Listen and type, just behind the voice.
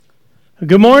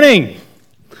Good morning.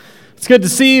 It's good to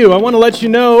see you. I want to let you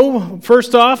know,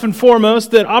 first off and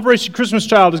foremost, that Operation Christmas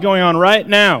Child is going on right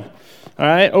now. All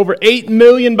right, over 8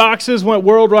 million boxes went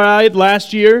worldwide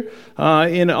last year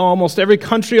in almost every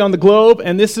country on the globe,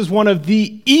 and this is one of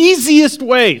the easiest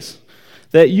ways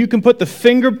that you can put the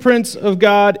fingerprints of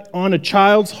God on a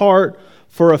child's heart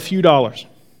for a few dollars.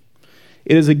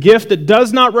 It is a gift that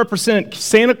does not represent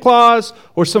Santa Claus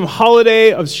or some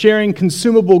holiday of sharing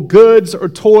consumable goods or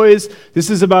toys.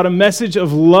 This is about a message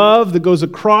of love that goes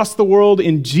across the world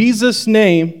in Jesus'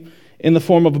 name in the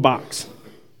form of a box.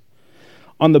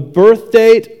 On the birth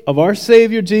date of our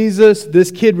Savior Jesus,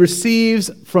 this kid receives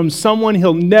from someone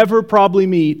he'll never probably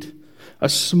meet a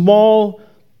small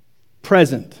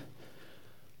present,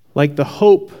 like the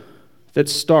hope that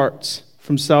starts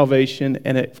from salvation,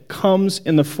 and it comes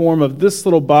in the form of this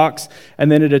little box,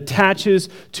 and then it attaches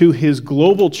to his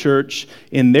global church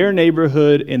in their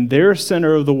neighborhood, in their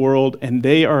center of the world, and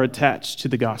they are attached to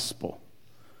the gospel.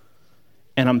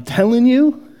 And I'm telling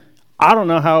you, I don't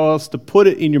know how else to put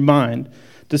it in your mind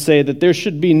to say that there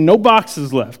should be no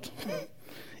boxes left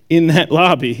in that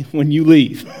lobby when you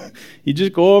leave. You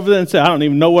just go over there and say, I don't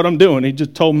even know what I'm doing. He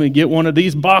just told me to get one of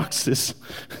these boxes.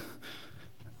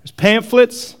 There's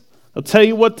pamphlets. They'll tell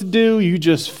you what to do. You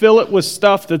just fill it with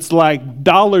stuff that's like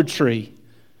Dollar Tree.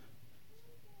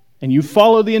 And you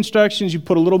follow the instructions. You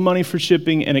put a little money for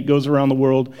shipping, and it goes around the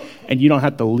world, and you don't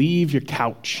have to leave your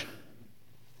couch.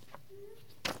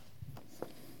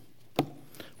 We're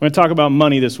going to talk about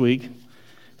money this week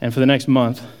and for the next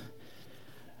month.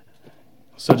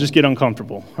 So just get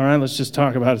uncomfortable. All right, let's just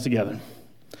talk about it together.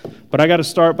 But I got to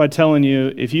start by telling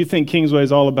you, if you think Kingsway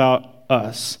is all about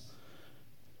us,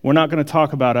 we're not going to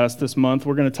talk about us this month.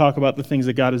 We're going to talk about the things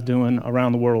that God is doing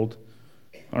around the world.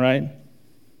 All right? And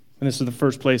this is the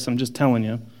first place I'm just telling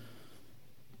you.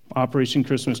 Operation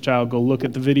Christmas Child. Go look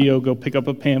at the video. Go pick up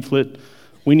a pamphlet.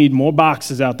 We need more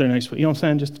boxes out there next week. You know what I'm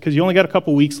saying? Just because you only got a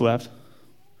couple weeks left.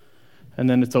 And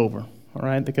then it's over. All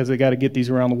right? Because they got to get these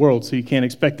around the world. So you can't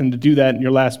expect them to do that in your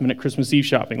last-minute Christmas Eve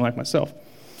shopping like myself.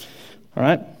 All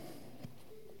right?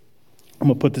 I'm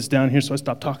going to put this down here so I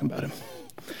stop talking about it.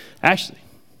 Actually,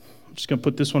 I'm just going to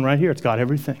put this one right here. It's got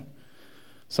everything.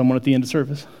 Someone at the end of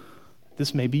service,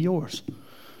 this may be yours.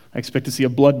 I expect to see a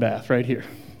bloodbath right here.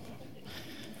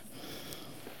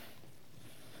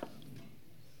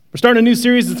 We're starting a new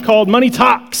series that's called Money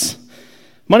Talks.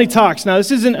 Money Talks. Now, this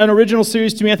isn't an original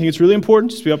series to me. I think it's really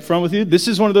important, just to be up front with you. This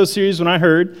is one of those series when I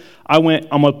heard, I went,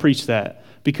 I'm going to preach that.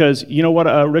 Because you know what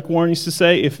Rick Warren used to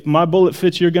say? If my bullet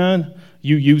fits your gun,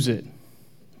 you use it.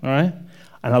 All right?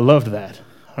 And I loved that.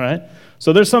 All right?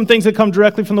 So there's some things that come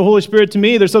directly from the Holy Spirit to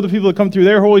me. There's other people that come through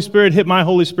their Holy Spirit, hit my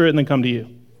Holy Spirit, and then come to you.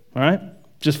 All right?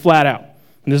 Just flat out.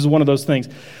 And this is one of those things.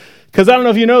 Because I don't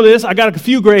know if you know this, I got a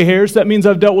few gray hairs. That means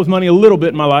I've dealt with money a little bit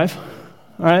in my life.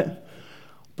 All right?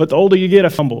 But the older you get, I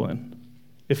fumble in,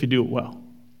 if you do it well.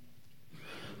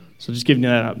 So just giving you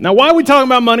that up. Now, why are we talking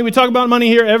about money? We talk about money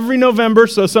here every November.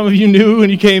 So some of you knew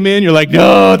when you came in, you're like,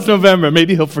 no, it's November.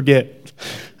 Maybe he'll forget.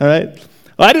 All right?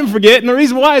 Well, I didn't forget, and the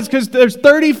reason why is because there's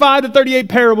 35 to 38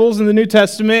 parables in the New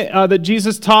Testament that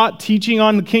Jesus taught, teaching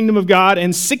on the kingdom of God,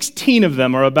 and 16 of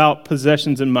them are about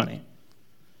possessions and money.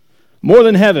 More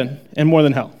than heaven and more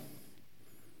than hell.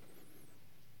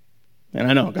 And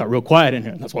I know, it got real quiet in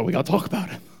here, and that's why we got to talk about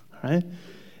it. All right?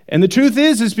 And the truth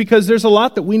is because there's a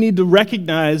lot that we need to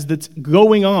recognize that's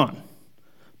going on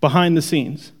behind the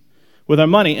scenes with our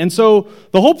money. And so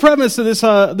the whole premise of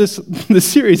this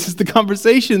series is the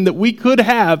conversation that we could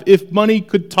have if money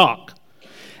could talk.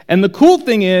 And the cool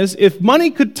thing is, if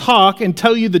money could talk and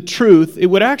tell you the truth, it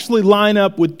would actually line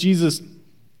up with Jesus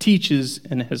teaches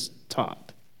and has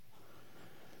taught.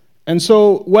 And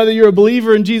so whether you're a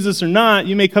believer in Jesus or not,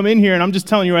 you may come in here, and I'm just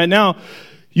telling you right now,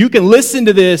 you can listen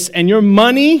to this, and your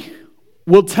money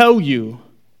will tell you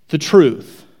the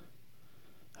truth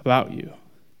about you.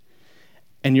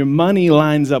 And your money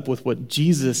lines up with what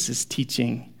Jesus is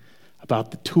teaching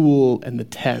about the tool and the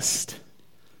test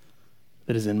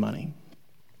that is in money.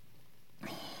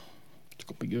 It's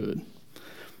going to be good.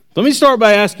 Let me start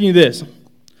by asking you this.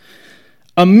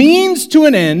 A means to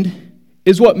an end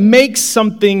is what makes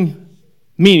something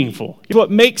meaningful. It's what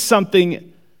makes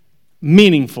something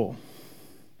meaningful.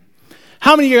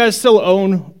 How many of you guys still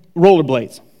own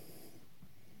rollerblades?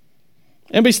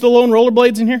 Anybody still own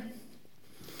rollerblades in here?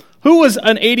 Who was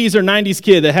an 80s or 90s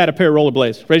kid that had a pair of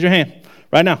rollerblades? Raise your hand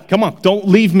right now. Come on. Don't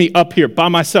leave me up here by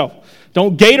myself.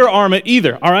 Don't gator arm it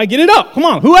either. All right? Get it up. Come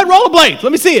on. Who had rollerblades?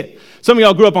 Let me see it. Some of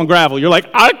y'all grew up on gravel. You're like,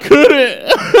 I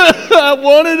couldn't. I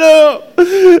wanted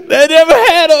them. They never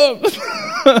had them.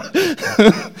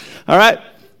 All right?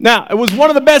 Now, it was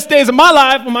one of the best days of my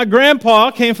life when my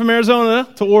grandpa came from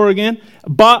Arizona to Oregon,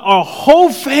 bought our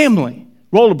whole family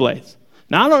rollerblades.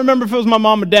 Now, I don't remember if it was my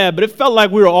mom or dad, but it felt like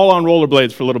we were all on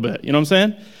rollerblades for a little bit. You know what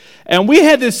I'm saying? And we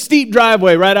had this steep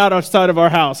driveway right outside of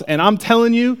our house. And I'm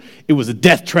telling you, it was a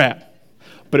death trap.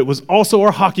 But it was also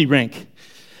our hockey rink.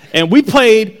 And we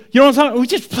played, you know what I'm talking about? We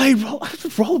just played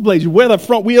rollerblades. You wear that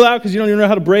front wheel out because you don't even know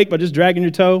how to brake by just dragging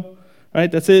your toe. Right?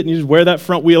 That's it. And you just wear that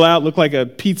front wheel out, look like a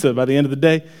pizza by the end of the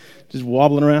day, just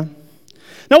wobbling around.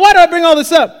 Now, why do I bring all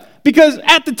this up? Because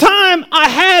at the time, I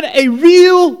had a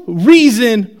real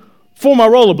reason for my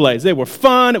rollerblades. They were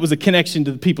fun. It was a connection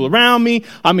to the people around me.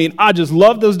 I mean, I just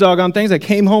loved those doggone things. I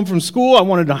came home from school. I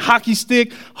wanted a hockey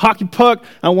stick, hockey puck.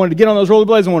 I wanted to get on those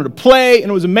rollerblades. I wanted to play,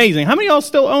 and it was amazing. How many of y'all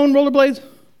still own rollerblades?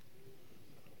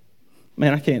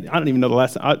 Man, I don't even know the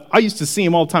last time. I used to see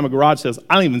them all the time at garage sales.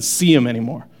 I don't even see them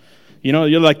anymore. You know,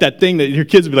 you're like that thing that your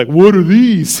kids would be like, what are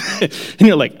these? And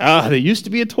you're like, they used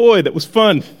to be a toy that was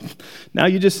fun. Now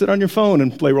you just sit on your phone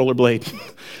and play rollerblade,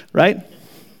 right?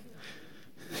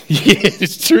 Yeah,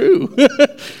 it's true.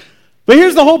 But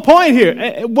here's the whole point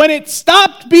here. When it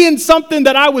stopped being something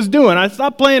that I was doing, I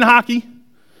stopped playing hockey.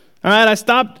 All right, I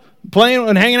stopped playing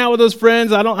and hanging out with those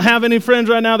friends. I don't have any friends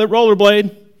right now that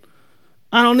rollerblade.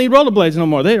 I don't need rollerblades no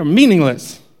more. They are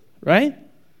meaningless, right?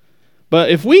 But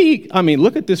if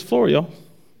look at this floor, y'all.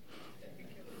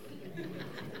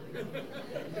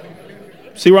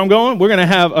 See where I'm going? We're going to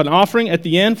have an offering at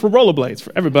the end for rollerblades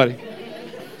for everybody.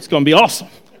 It's going to be awesome.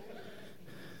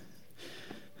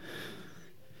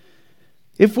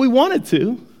 If we wanted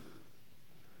to,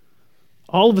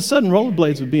 all of a sudden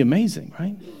rollerblades would be amazing,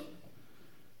 right?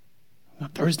 On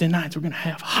Thursday nights, we're going to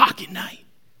have hockey night.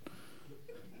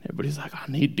 Everybody's like, I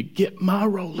need to get my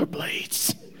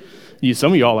rollerblades.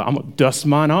 Some of y'all, I'm going to dust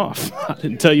mine off. I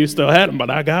didn't tell you still had them, but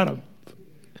I got them.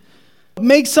 What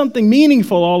makes something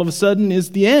meaningful all of a sudden is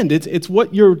the end. It's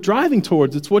what you're driving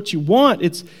towards. It's what you want.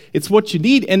 It's what you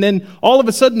need. And then all of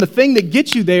a sudden, the thing that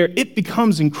gets you there, it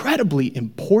becomes incredibly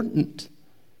important.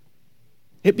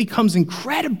 It becomes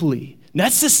incredibly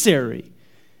necessary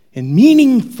and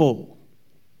meaningful.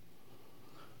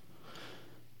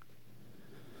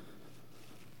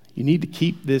 You need to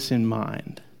keep this in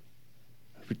mind.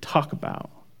 We talk about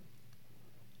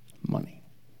money.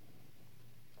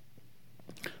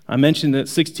 I mentioned that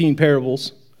 16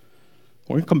 parables.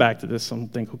 We're going to come back to this. I'm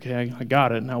think, okay, I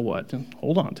got it. Now what? And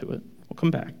hold on to it. We'll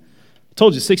come back. I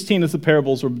told you 16 of the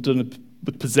parables were done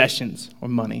with possessions or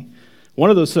money. One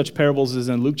of those such parables is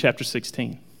in Luke chapter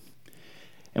 16.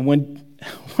 And one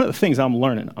of the things I'm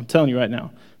learning, I'm telling you right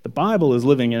now, the Bible is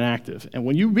living and active. And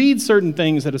when you read certain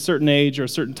things at a certain age or a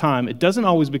certain time, it doesn't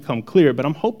always become clear. But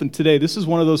I'm hoping today, this is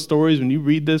one of those stories, when you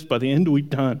read this, by the end we're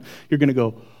done, you're going to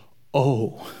go,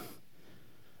 oh,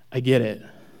 I get it.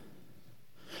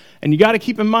 And you got to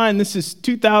keep in mind, this is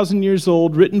 2,000 years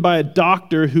old, written by a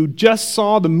doctor who just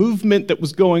saw the movement that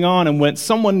was going on and went,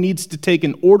 someone needs to take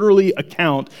an orderly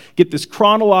account, get this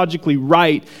chronologically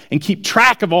right, and keep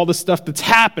track of all the stuff that's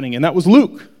happening. And that was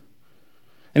Luke.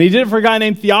 And he did it for a guy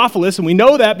named Theophilus, and we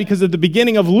know that because at the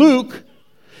beginning of Luke,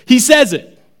 he says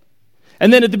it.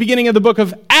 And then at the beginning of the book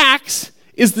of Acts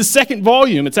is the second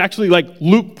volume. It's actually like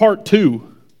Luke part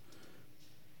 2.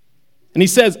 And he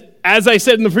says, as I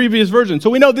said in the previous version. So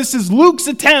we know this is Luke's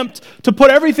attempt to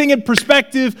put everything in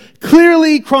perspective,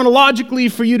 clearly, chronologically,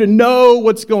 for you to know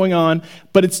what's going on.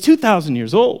 But it's 2,000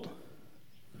 years old.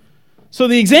 So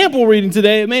the example we're reading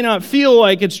today, it may not feel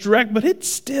like it's direct, but it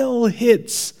still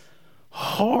hits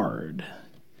hard.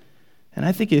 And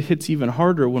I think it hits even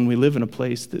harder when we live in a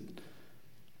place that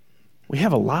we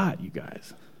have a lot, you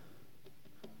guys.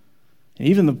 And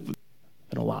even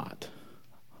a lot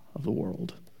of the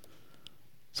world.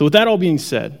 So with that all being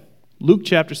said, Luke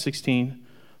chapter 16,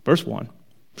 verse 1.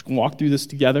 We're going to walk through this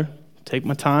together. Take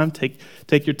my time.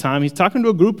 Take your time. He's talking to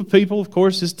a group of people. Of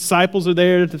course, his disciples are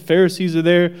there. The Pharisees are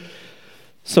there.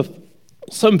 So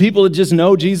some people that just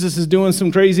know Jesus is doing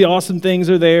some crazy, awesome things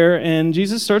are there. And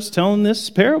Jesus starts telling this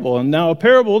parable. And now a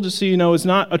parable, just so you know, is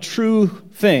not a true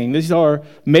thing. These are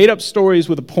made-up stories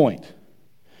with a point.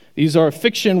 These are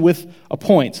fiction with a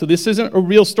point. So this isn't a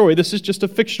real story. This is just a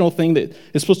fictional thing that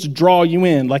is supposed to draw you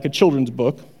in like a children's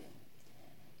book.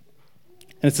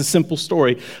 And it's a simple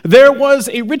story. There was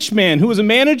a rich man who was a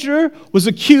manager, was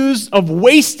accused of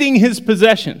wasting his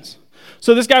possessions.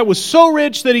 So this guy was so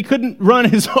rich that he couldn't run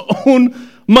his own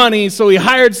money, so he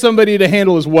hired somebody to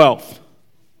handle his wealth.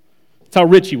 That's how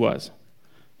rich he was.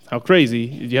 How crazy.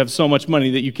 You have so much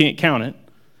money that you can't count it.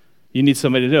 You need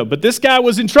somebody to do it. But this guy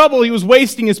was in trouble. He was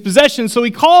wasting his possessions. So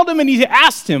he called him and he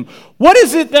asked him, what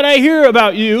is it that I hear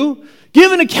about you?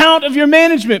 Give an account of your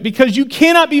management because you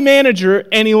cannot be manager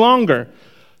any longer.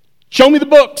 Show me the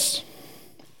books.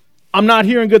 I'm not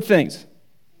hearing good things.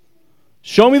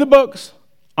 Show me the books.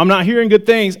 I'm not hearing good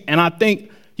things. And I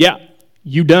think, yeah,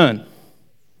 you done.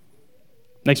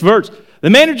 Next verse. The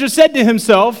manager said to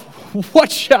himself,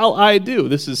 what shall I do?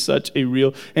 This is such a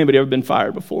real, anybody ever been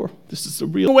fired before? This is a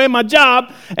real way of my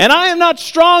job, and I am not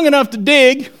strong enough to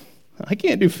dig. I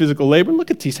can't do physical labor.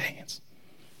 Look at these hands.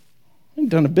 I haven't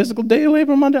done a physical day of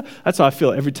labor on my job. That's how I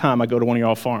feel every time I go to one of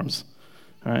y'all farms.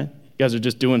 All right? You guys are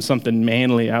just doing something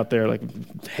manly out there, like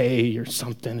hay or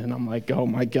something, and I'm like, oh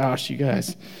my gosh, you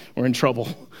guys, we're in trouble.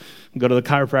 Go to the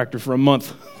chiropractor for a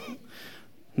month.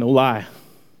 No lie.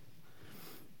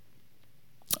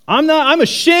 I'm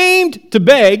ashamed to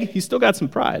beg. He's still got some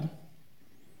pride.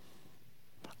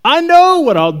 I know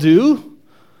what I'll do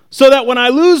so that when I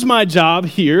lose my job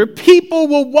here, people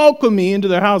will welcome me into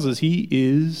their houses. He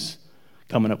is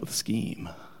coming up with a scheme.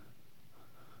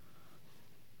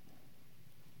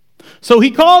 So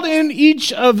he called in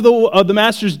each of the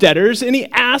master's debtors, and he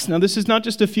asked, now this is not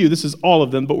just a few, this is all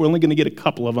of them, but we're only going to get a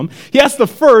couple of them. He asked the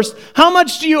first, how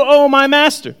much do you owe my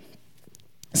master?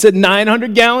 He said,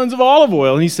 900 gallons of olive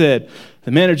oil. And he said,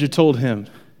 the manager told him,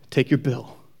 take your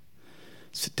bill.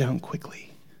 Sit down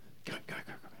quickly. Come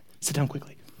on. Sit down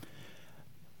quickly.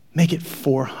 Make it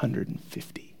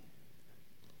 450.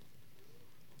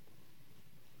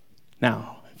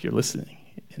 Now, if you're listening,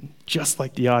 and just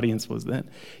like the audience was then,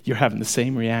 you're having the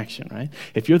same reaction, right?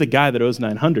 If you're the guy that owes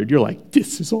 900, you're like,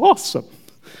 this is awesome,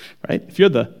 right? If you're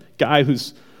the guy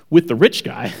who's with the rich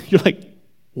guy, you're like,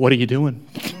 what are you doing?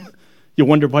 You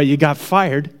wonder why you got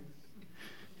fired,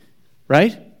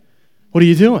 right? What are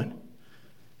you doing?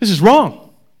 This is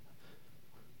wrong.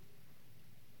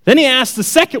 Then he asked the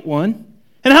second one,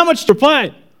 and how much to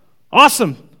reply?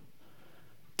 Awesome.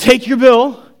 Take your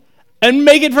bill and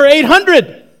make it for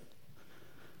 800.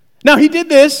 Now he did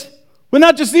this with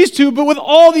not just these two, but with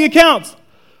all the accounts.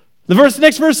 The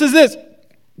next verse says this.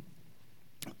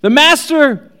 The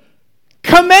master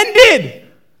commended.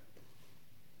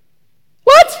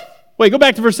 What? Wait, go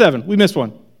back to verse 7. We missed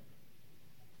one.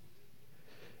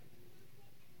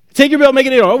 Take your bill, make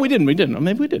it 8. Oh, we didn't. Oh,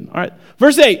 maybe we didn't. All right.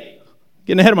 Verse 8.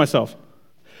 Getting ahead of myself.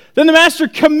 Then the master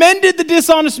commended the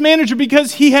dishonest manager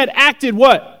because he had acted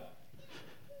what?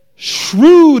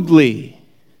 Shrewdly.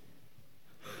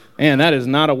 And that is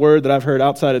not a word that I've heard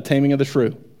outside of Taming of the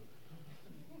Shrew.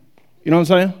 You know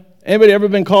what I'm saying? Anybody ever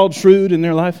been called shrewd in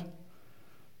their life?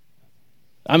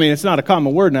 I mean, it's not a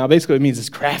common word now. Basically, it means it's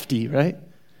crafty, right?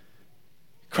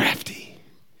 Crafty.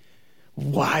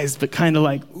 Wise, but kind of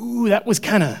like, ooh, that was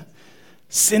kind of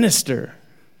sinister.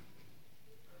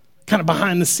 Kind of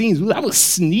behind the scenes. Ooh, that was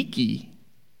sneaky.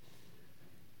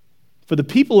 For the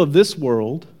people of this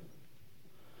world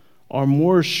are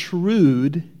more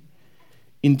shrewd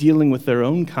in dealing with their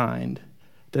own kind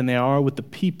than they are with the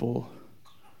people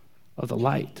of the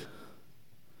light.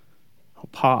 I'll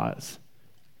pause.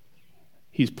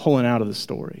 He's pulling out of the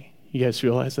story. You guys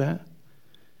realize that?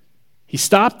 He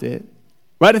stopped it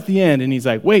right at the end, and he's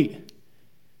like, wait,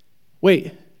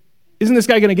 isn't this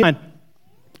guy going to get mine?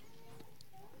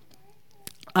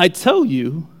 I tell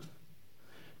you,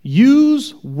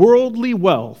 use worldly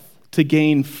wealth to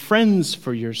gain friends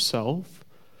for yourself,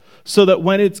 so that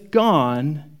when it's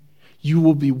gone, you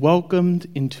will be welcomed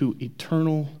into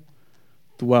eternal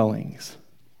dwellings.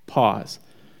 Pause.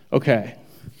 Okay,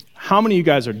 how many of you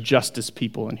guys are justice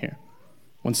people in here?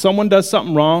 When someone does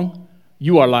something wrong,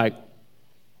 you are like,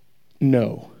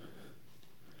 no.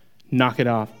 Knock it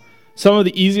off. Some of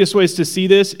the easiest ways to see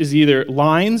this is either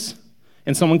lines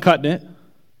and someone cutting it,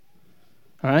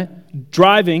 all right?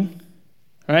 Driving,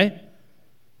 all right?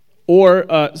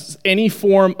 Or any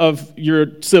form of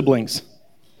your siblings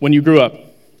when you grew up,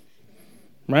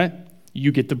 right?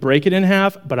 You get to break it in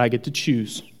half, but I get to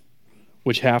choose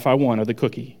which half I want of the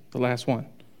cookie, the last one,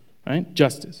 right?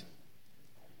 Justice.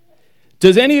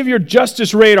 Does any of your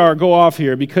justice radar go off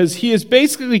here? Because he is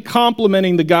basically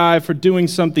complimenting the guy for doing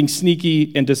something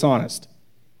sneaky and dishonest.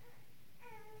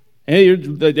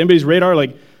 Anybody's radar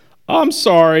like, oh, I'm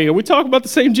sorry, are we talking about the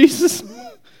same Jesus? I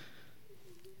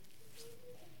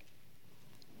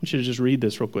want you to just read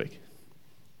this real quick.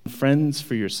 Friends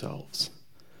for yourselves,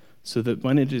 so that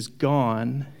when it is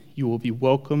gone, you will be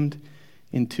welcomed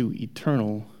into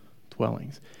eternal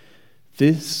dwellings.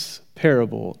 This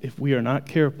parable, if we are not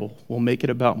careful, will make it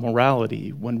about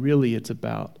morality when really it's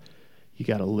about you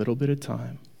got a little bit of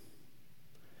time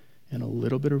and a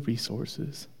little bit of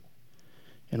resources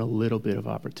and a little bit of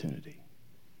opportunity.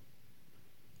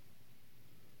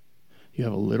 You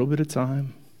have a little bit of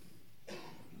time,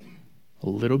 a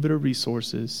little bit of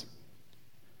resources,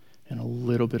 and a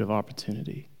little bit of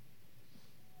opportunity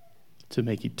to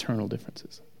make eternal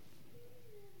differences.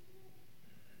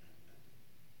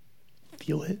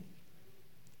 Feel it?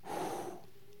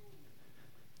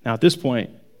 Now, at this point,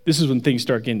 this is when things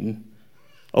start getting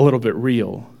a little bit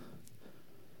real.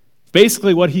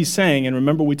 Basically, what he's saying, and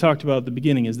remember we talked about at the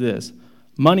beginning, is this: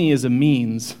 money is a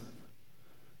means,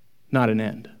 not an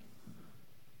end.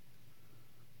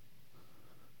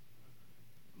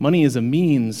 Money is a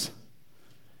means,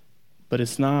 but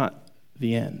it's not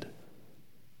the end.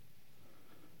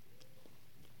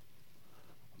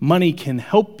 Money can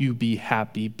help you be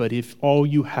happy, but if all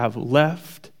you have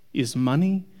left is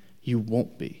money, you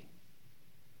won't be.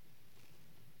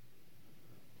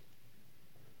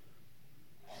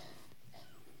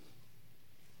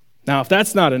 Now, if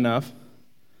that's not enough,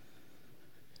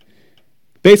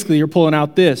 basically you're pulling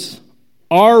out this: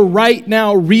 our right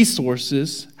now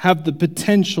resources have the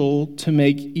potential to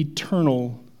make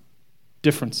eternal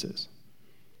differences.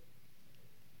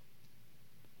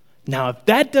 Now, if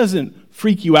that doesn't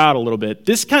freak you out a little bit,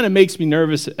 this kind of makes me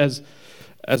nervous as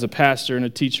a pastor and a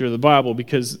teacher of the Bible,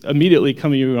 because immediately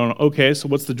coming to you on, okay, so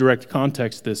what's the direct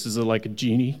context of this? Is it like a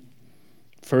genie?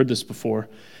 I've heard this before.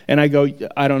 And I go,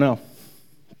 I don't know.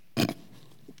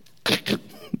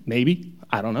 Maybe.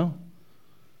 I don't know.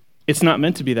 It's not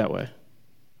meant to be that way.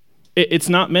 It's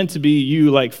not meant to be you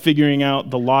like figuring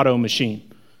out the lotto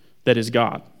machine that is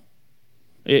God.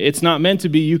 It's not meant to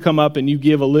be you come up and you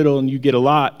give a little and you get a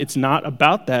lot. It's not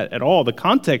about that at all. The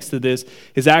context of this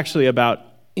is actually about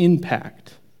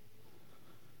impact.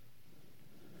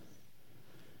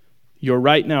 Your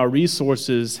right now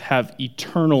resources have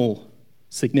eternal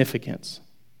significance.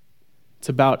 It's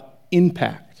about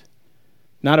impact,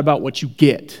 not about what you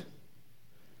get.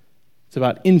 It's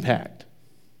about impact.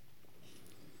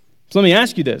 So let me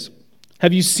ask you this.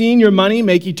 Have you seen your money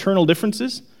make eternal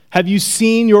differences? Have you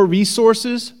seen your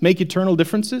resources make eternal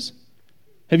differences?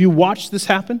 Have you watched this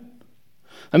happen?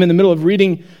 I'm in the middle of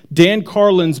reading Dan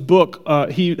Carlin's book.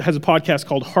 He has a podcast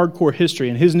called Hardcore History,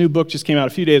 and his new book just came out a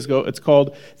few days ago. It's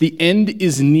called The End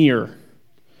is Near.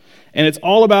 And it's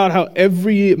all about how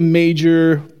every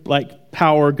major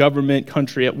power, government,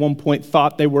 country at one point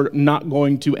thought they were not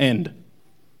going to end.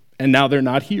 And now they're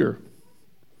not here.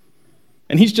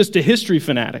 And he's just a history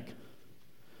fanatic.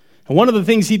 And one of the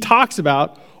things he talks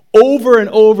about over and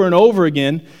over and over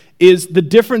again is the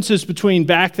differences between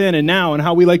back then and now, and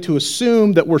how we like to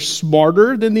assume that we're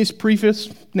smarter than these previous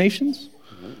nations,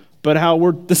 but how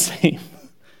we're the same.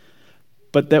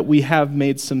 But that we have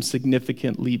made some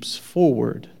significant leaps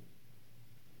forward.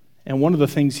 And one of the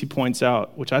things he points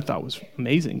out, which I thought was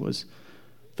amazing, was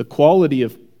the quality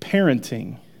of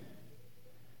parenting,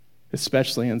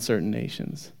 especially in certain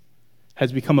nations,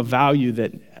 has become a value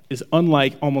that is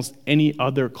unlike almost any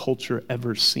other culture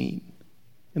ever seen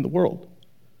in the world.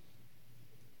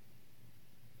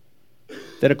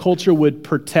 That a culture would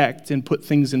protect and put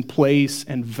things in place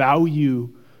and value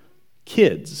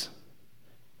kids.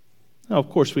 Now, of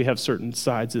course, we have certain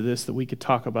sides of this that we could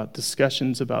talk about,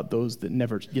 discussions about those that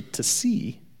never get to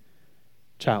see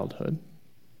childhood.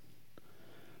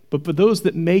 But for those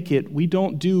that make it, we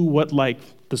don't do what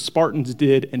the Spartans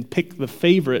did and pick the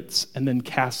favorites and then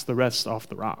cast the rest off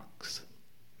the rocks.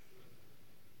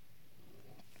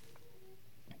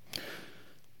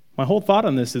 My whole thought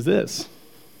on this is this: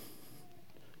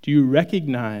 do you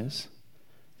recognize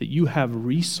that you have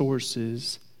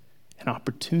resources and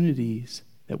opportunities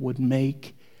that would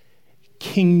make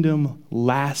kingdom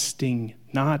lasting,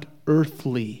 not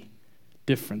earthly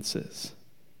differences?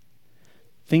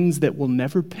 Things that will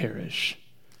never perish,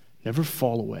 never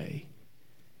fall away.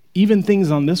 Even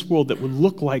things on this world that would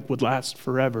look like would last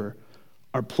forever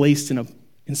are placed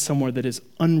in somewhere that is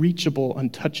unreachable,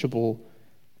 untouchable,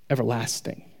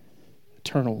 everlasting,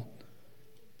 eternal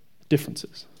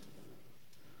differences.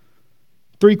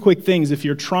 3 quick things if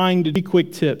you're trying to do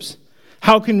quick tips.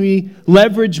 How can we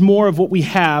leverage more of what we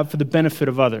have for the benefit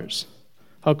of others?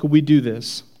 How could we do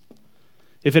this?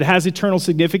 If it has eternal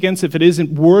significance, if it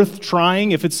isn't worth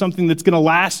trying, if it's something that's going to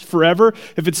last forever,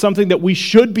 if it's something that we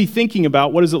should be thinking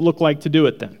about, what does it look like to do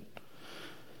it then?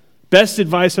 Best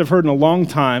advice I've heard in a long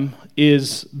time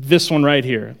is this one right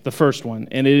here, the first one,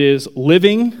 and it is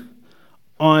living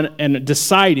on and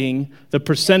deciding the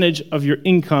percentage of your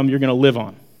income you're going to live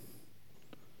on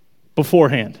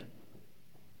beforehand.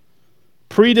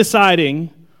 Pre-deciding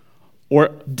or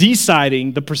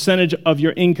deciding the percentage of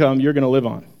your income you're going to live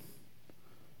on.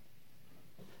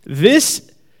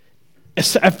 This,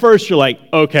 at first you're like,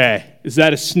 okay, is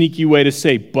that a sneaky way to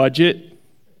say budget?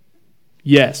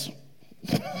 Yes.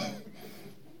 All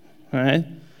right?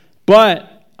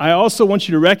 But I also want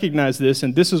you to recognize this,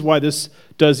 and this is why this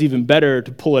does even better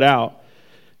to pull it out.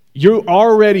 You're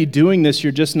already doing this,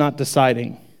 you're just not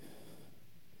deciding.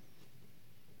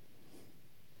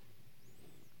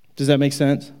 Does that make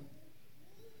sense?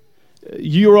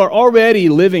 You are already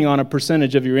living on a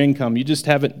percentage of your income. You just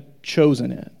haven't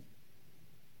chosen it.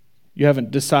 You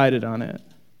haven't decided on it.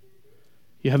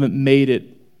 You haven't made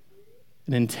it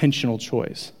an intentional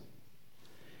choice.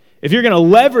 If you're going to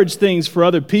leverage things for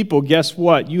other people, guess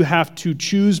what? You have to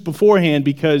choose beforehand,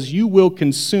 because you will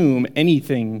consume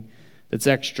anything that's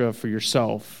extra for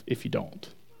yourself if you don't.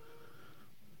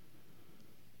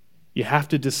 You have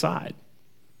to decide.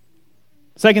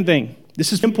 Second thing,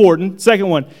 this is important. Second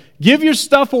one, give your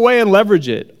stuff away and leverage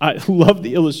it. I love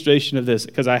the illustration of this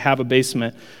because I have a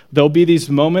basement. There'll be these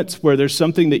moments where there's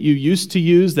something that you used to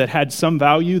use that had some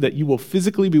value that you will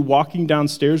physically be walking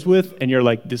downstairs with, and you're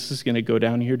like, this is going to go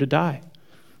down here to die.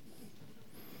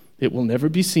 It will never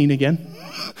be seen again.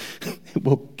 It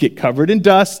will get covered in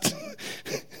dust.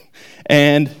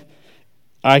 And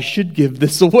I should give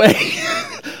this away.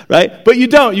 Right? But you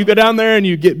don't. You go down there and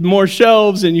you get more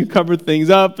shelves and you cover things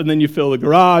up, and then you fill the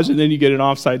garage, and then you get an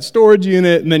offsite storage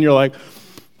unit, and then you're like,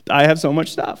 I have so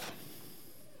much stuff.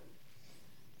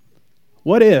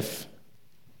 What if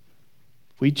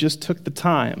we just took the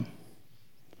time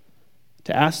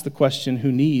to ask the question,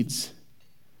 who needs,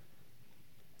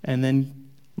 and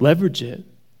then leverage it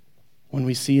when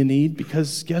we see a need?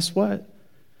 Because guess what?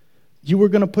 You were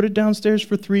going to put it downstairs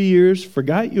for 3 years,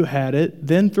 forgot you had it,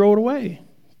 then throw it away.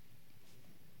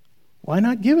 Why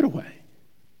not give it away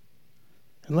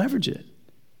and leverage it?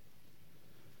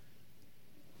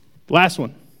 Last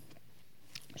one.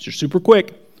 These are super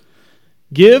quick.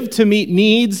 Give to meet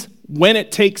needs when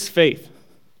it takes faith.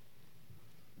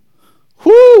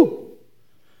 Whoo!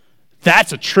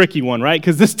 That's a tricky one, right?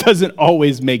 Because this doesn't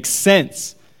always make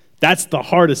sense. That's the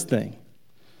hardest thing.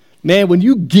 Man, when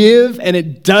you give and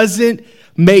it doesn't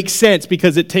make sense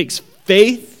because it takes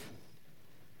faith,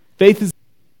 faith is...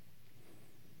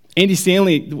 Andy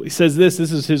Stanley says this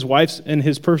is his wife's and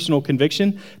his personal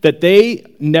conviction, that they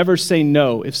never say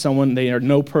no if someone they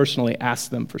know personally asks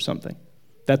them for something.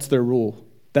 That's their rule.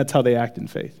 That's how they act in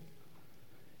faith.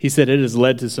 He said it has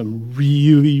led to some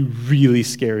really, really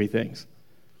scary things.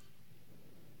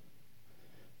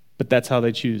 But that's how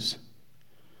they choose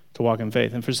to walk in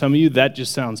faith. And for some of you, that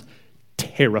just sounds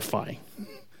terrifying.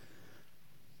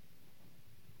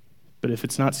 But if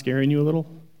it's not scaring you a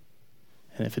little,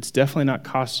 and if it's definitely not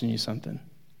costing you something,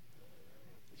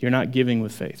 you're not giving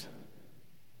with faith.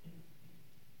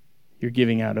 You're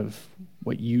giving out of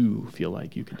what you feel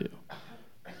like you can do,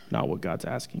 not what God's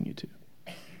asking you to.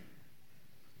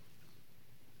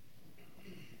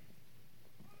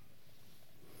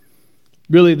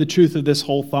 Really, the truth of this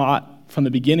whole thought from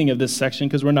the beginning of this section,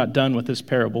 because we're not done with this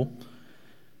parable,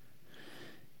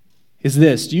 is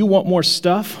this: do you want more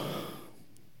stuff,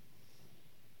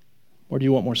 or do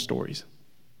you want more stories?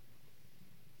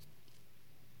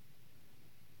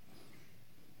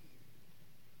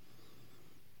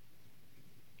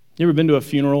 You ever been to a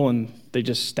funeral and they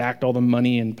just stacked all the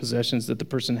money and possessions that the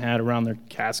person had around their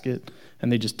casket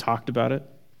and they just talked about it?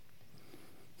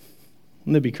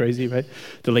 Wouldn't that be crazy, right?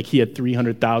 They're like, he had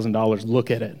 $300,000.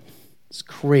 Look at it. It's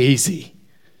crazy.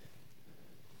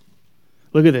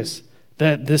 Look at this.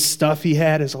 This stuff he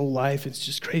had his whole life, it's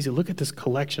just crazy. Look at this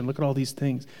collection. Look at all these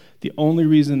things. The only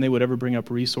reason they would ever bring up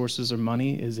resources or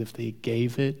money is if they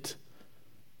gave it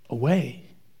away.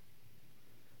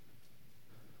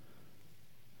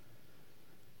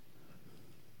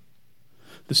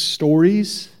 The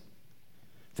stories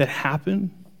that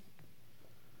happen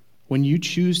when you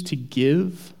choose to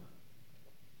give,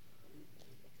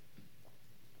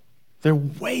 they're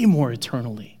way more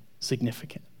eternally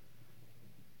significant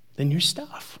than your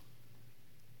stuff.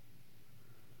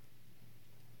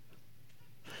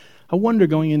 I wonder,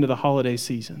 going into the holiday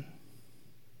season,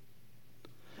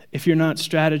 if you're not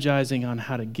strategizing on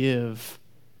how to give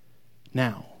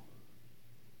now.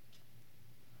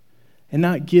 And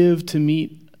not give to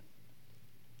meet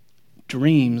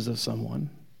dreams of someone,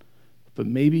 but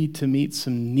maybe to meet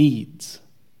some needs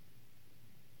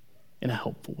in a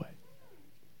helpful way.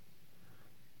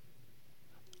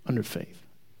 Under faith.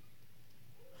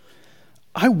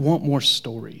 I want more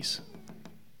stories.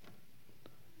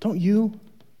 Don't you?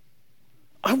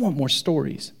 I want more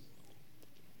stories.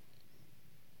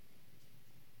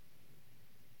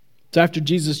 So after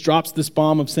Jesus drops this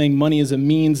bomb of saying money is a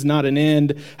means, not an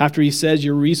end, after he says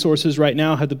your resources right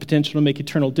now have the potential to make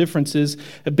eternal differences,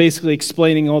 basically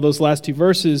explaining all those last two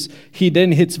verses, he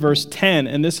then hits verse 10,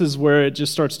 and this is where it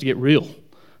just starts to get real.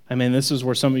 I mean, this is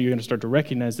where some of you are going to start to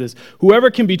recognize this. Whoever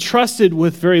can be trusted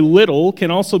with very little can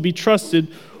also be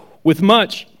trusted with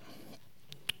much.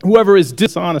 Whoever is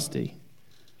dishonest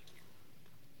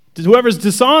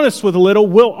with a little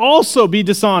will also be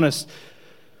dishonest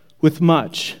with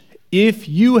much. If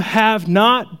you have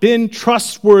not been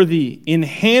trustworthy in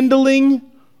handling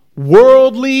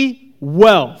worldly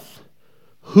wealth,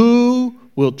 who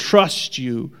will trust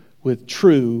you with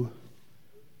true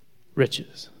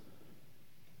riches?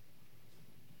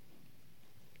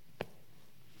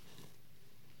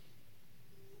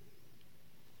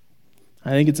 I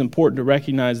think it's important to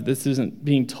recognize this isn't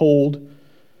being told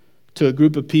to a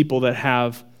group of people that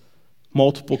have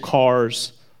multiple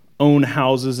cars, own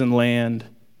houses and land,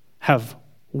 have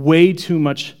way too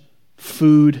much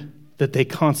food that they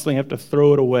constantly have to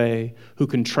throw it away, who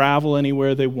can travel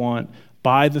anywhere they want,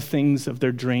 buy the things of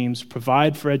their dreams,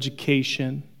 provide for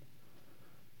education,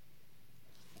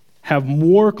 have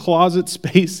more closet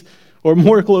space or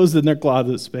more clothes than their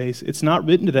closet space. It's not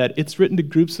written to that. It's written to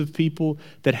groups of people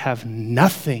that have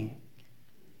nothing.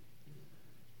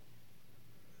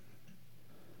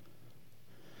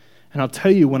 And I'll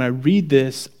tell you, when I read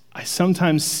this, I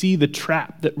sometimes see the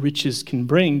trap that riches can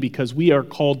bring, because we are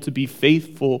called to be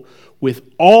faithful with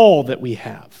all that we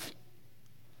have,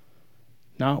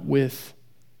 not with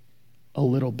a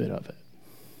little bit of it.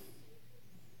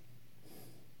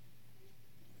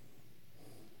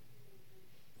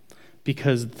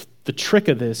 Because the trick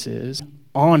of this is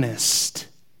honest,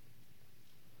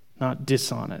 not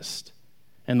dishonest.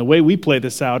 And the way we play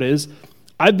this out is,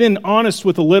 I've been honest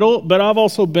with a little, but I've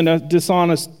also been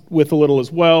dishonest with a little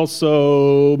as well,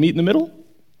 so meet in the middle?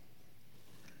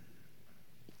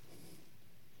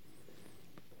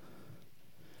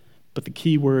 But the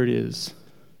key word is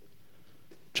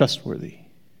trustworthy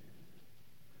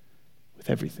with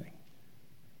everything.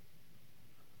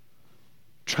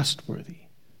 Trustworthy.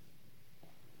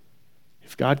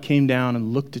 If God came down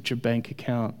and looked at your bank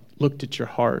account, looked at your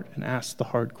heart, and asked the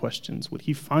hard questions, would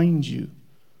he find you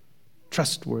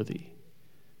trustworthy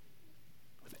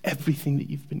with everything that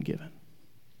you've been given?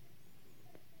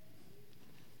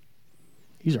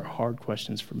 These are hard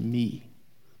questions for me.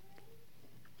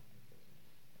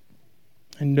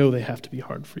 I know they have to be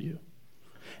hard for you.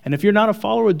 And if you're not a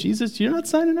follower of Jesus, you're not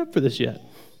signing up for this yet.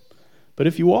 But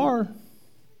if you are,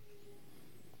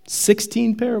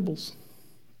 16 parables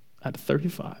out of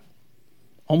 35,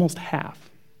 almost half.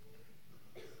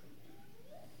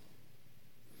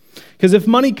 Because if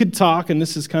money could talk, and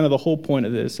this is kind of the whole point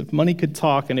of this, if money could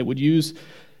talk and it would use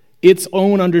its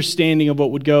own understanding of what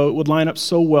would go, it would line up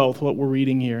so well with what we're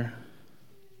reading here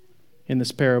in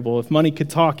this parable. If money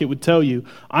could talk, it would tell you,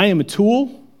 I am a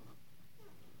tool,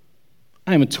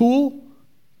 and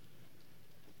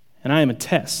I am a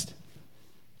test.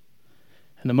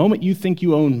 And the moment you think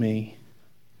you own me,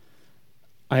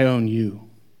 I own you.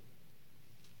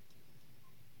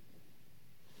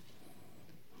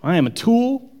 I am a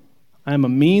tool. I am a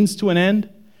means to an end.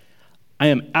 I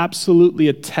am absolutely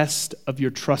a test of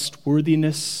your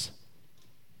trustworthiness.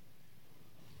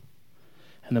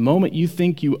 And the moment you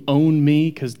think you own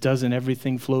me, because doesn't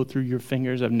everything flow through your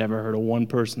fingers? I've never heard of one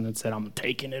person that said, I'm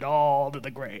taking it all to the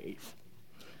grave.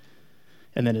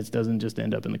 And then it doesn't just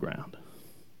end up in the ground.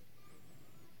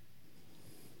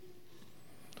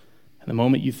 And the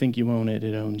moment you think you own it,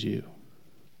 it owns you.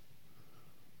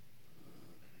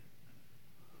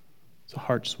 It's a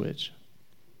heart switch.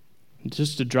 And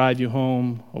just to drive you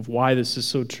home of why this is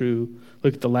so true,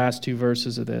 look at the last two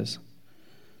verses of this.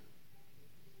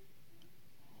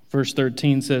 Verse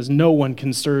 13 says, no one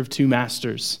can serve two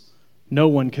masters. No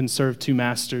one can serve two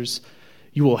masters.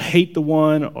 You will hate the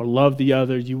one or love the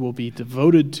other. You will be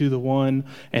devoted to the one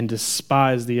and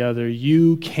despise the other.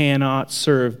 You cannot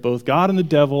serve both God and the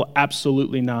devil.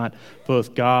 Absolutely not.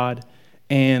 Both God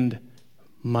and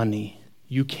money.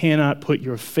 You cannot put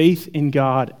your faith in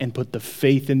God and put the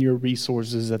faith in your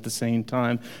resources at the same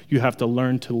time. You have to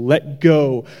learn to let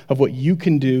go of what you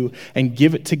can do and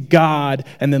give it to God,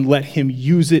 and then let him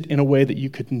use it in a way that you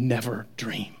could never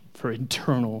dream for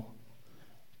eternal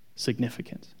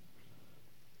significance.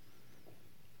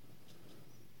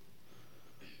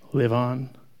 Live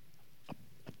on a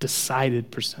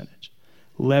decided percentage.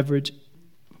 Leverage.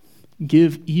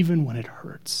 Give even when it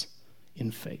hurts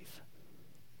in faith.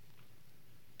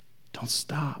 Don't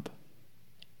stop.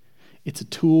 It's a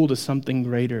tool to something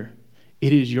greater.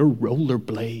 It is your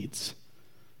rollerblades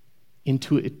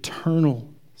into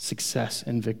eternal success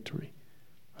and victory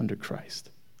under Christ.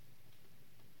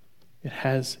 It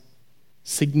has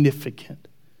significant,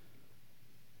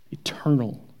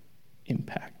 eternal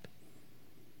impact.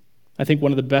 I think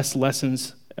one of the best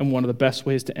lessons and one of the best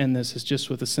ways to end this is just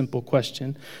with a simple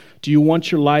question. Do you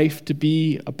want your life to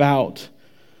be about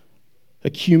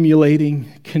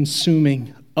accumulating,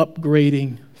 consuming,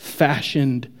 upgrading,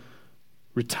 fashioned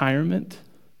retirement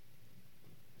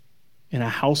in a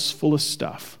house full of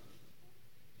stuff?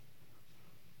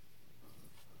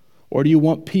 Or do you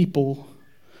want people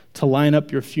to line up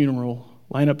at your funeral,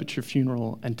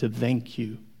 and to thank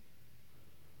you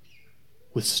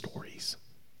with stories?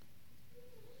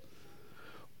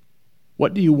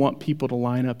 What do you want people to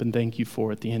line up and thank you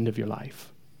for at the end of your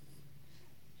life?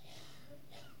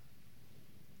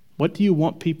 What do you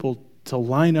want people to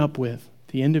line up with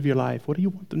at the end of your life? What do you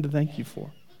want them to thank you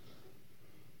for?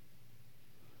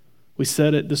 We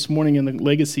said it this morning in the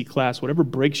legacy class. Whatever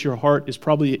breaks your heart is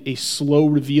probably a slow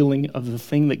revealing of the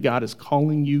thing that God is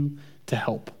calling you to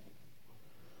help.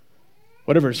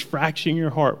 Whatever is fracturing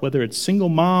your heart, whether it's single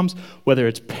moms, whether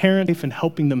it's parents and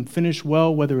helping them finish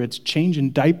well, whether it's changing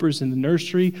diapers in the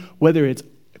nursery, whether it's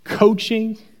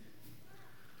coaching,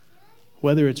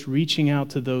 whether it's reaching out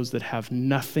to those that have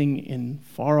nothing in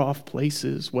far-off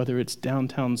places, whether it's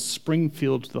downtown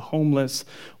Springfield to the homeless,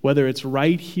 whether it's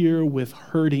right here with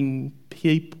hurting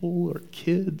people or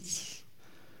kids.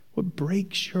 What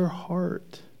breaks your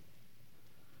heart?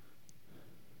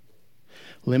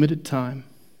 Limited time,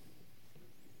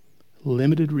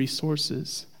 limited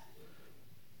resources,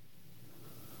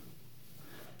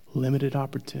 limited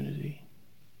opportunity.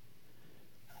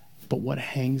 But what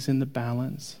hangs in the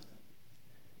balance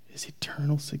is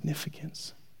eternal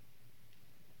significance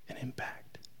and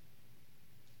impact.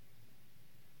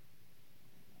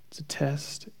 It's a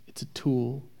test, it's a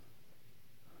tool.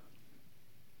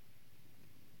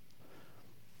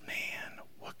 Man,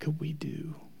 what could we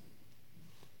do?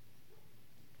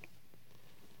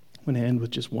 I'm going to end with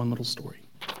just one little story.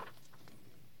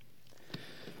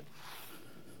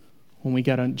 When we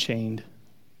got unchained,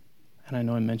 and I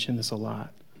know I mentioned this a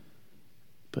lot,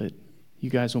 but you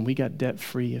guys, when we got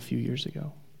debt-free a few years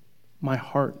ago, my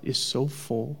heart is so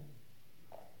full.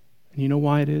 And you know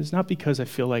why it is? Not because I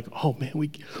feel like, oh man, we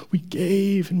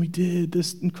gave and we did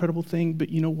this incredible thing, but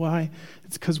you know why?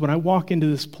 It's because when I walk into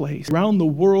this place, around the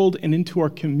world and into our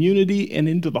community and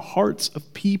into the hearts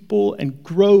of people and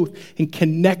growth and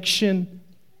connection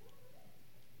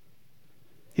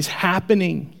is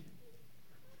happening.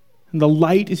 And the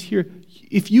light is here.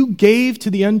 If you gave to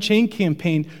the Unchained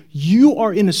campaign, you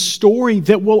are in a story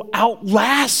that will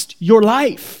outlast your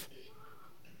life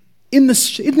in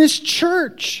this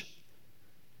church.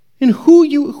 In who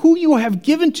you have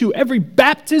given to, every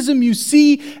baptism you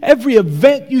see, every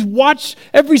event you watch,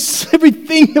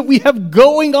 everything that we have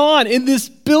going on in this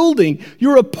building,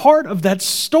 you're a part of that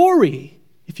story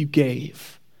if you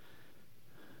gave.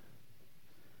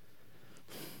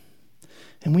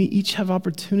 And we each have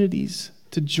opportunities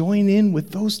to join in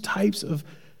with those types of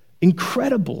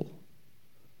incredible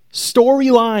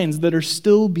storylines that are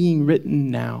still being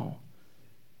written now,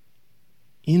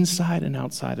 inside and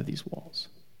outside of these walls.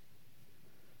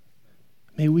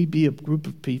 May we be a group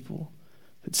of people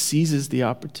that seizes the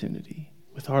opportunity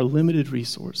with our limited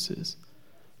resources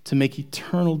to make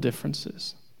eternal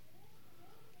differences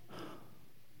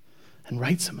and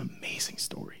write some amazing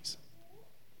stories.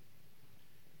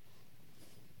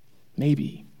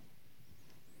 Maybe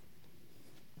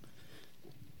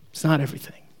it's not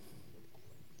everything.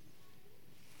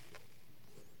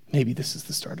 Maybe this is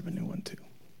the start of a new one too.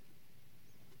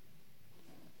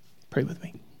 Pray with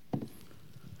me.